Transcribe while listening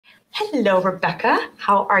Hello, Rebecca.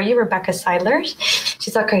 How are you, Rebecca Seidler?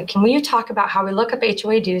 She's like, okay, can we talk about how we look up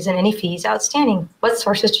HOA dues and any fees outstanding? What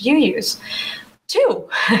sources do you use? Two.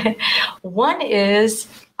 One is,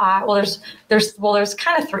 there's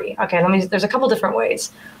kind of three. Okay, there's a couple different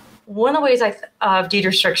ways. One of the ways of deed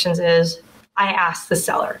restrictions is I ask the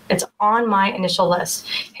seller. It's on my initial list.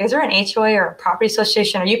 Hey, is there an HOA or a property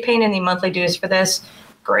association? Are you paying any monthly dues for this?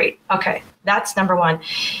 Great. Okay, that's number one.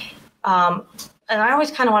 And I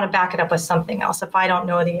always kind of want to back it up with something else if I don't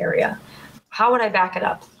know the area. How would I back it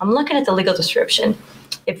up? I'm looking at the legal description.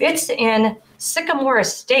 If it's in Sycamore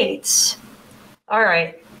Estates, all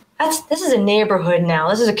right, this is a neighborhood now.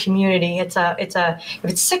 This is a community. If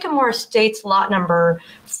it's Sycamore Estates lot number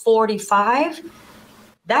 45,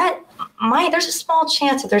 there's a small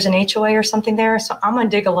chance that there's an HOA or something there. So I'm gonna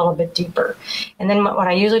dig a little bit deeper. And then what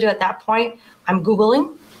I usually do at that point, I'm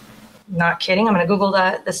Googling, not kidding. I'm gonna Google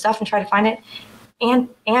the stuff and try to find it.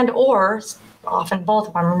 Or often both,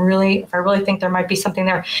 if I really think there might be something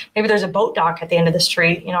there. Maybe there's a boat dock at the end of the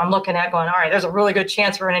street. I'm looking at going, all right, there's a really good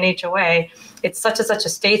chance we're in an HOA. It's such and such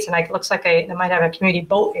estates, and it looks like they might have a community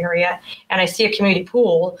boat area, and I see a community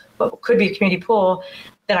pool, but could be a community pool.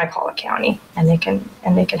 Then I call a county, and they can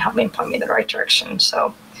help me and point me in the right direction.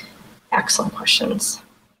 So, excellent questions.